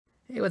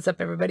Hey, what's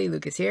up everybody?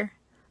 Lucas here.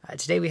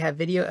 Today we have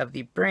video of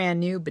the brand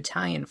new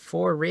Battalion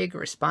 4 rig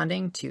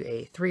responding to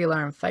a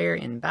 3-alarm fire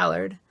in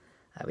Ballard.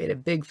 We had a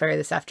big fire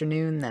this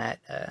afternoon that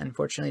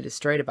unfortunately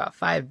destroyed about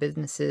 5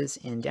 businesses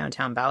in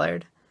downtown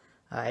Ballard.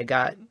 I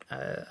got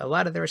a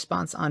lot of the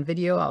response on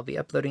video. I'll be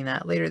uploading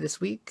that later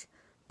this week,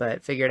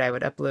 but figured I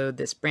would upload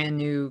this brand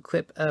new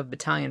clip of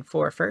Battalion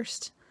 4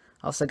 first.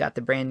 Also got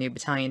the brand new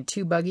Battalion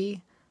 2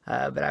 buggy,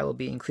 but I will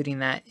be including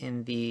that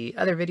in the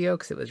other video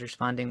because it was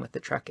responding with the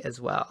truck as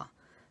well.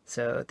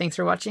 So thanks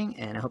for watching,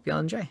 and I hope you all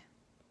enjoy.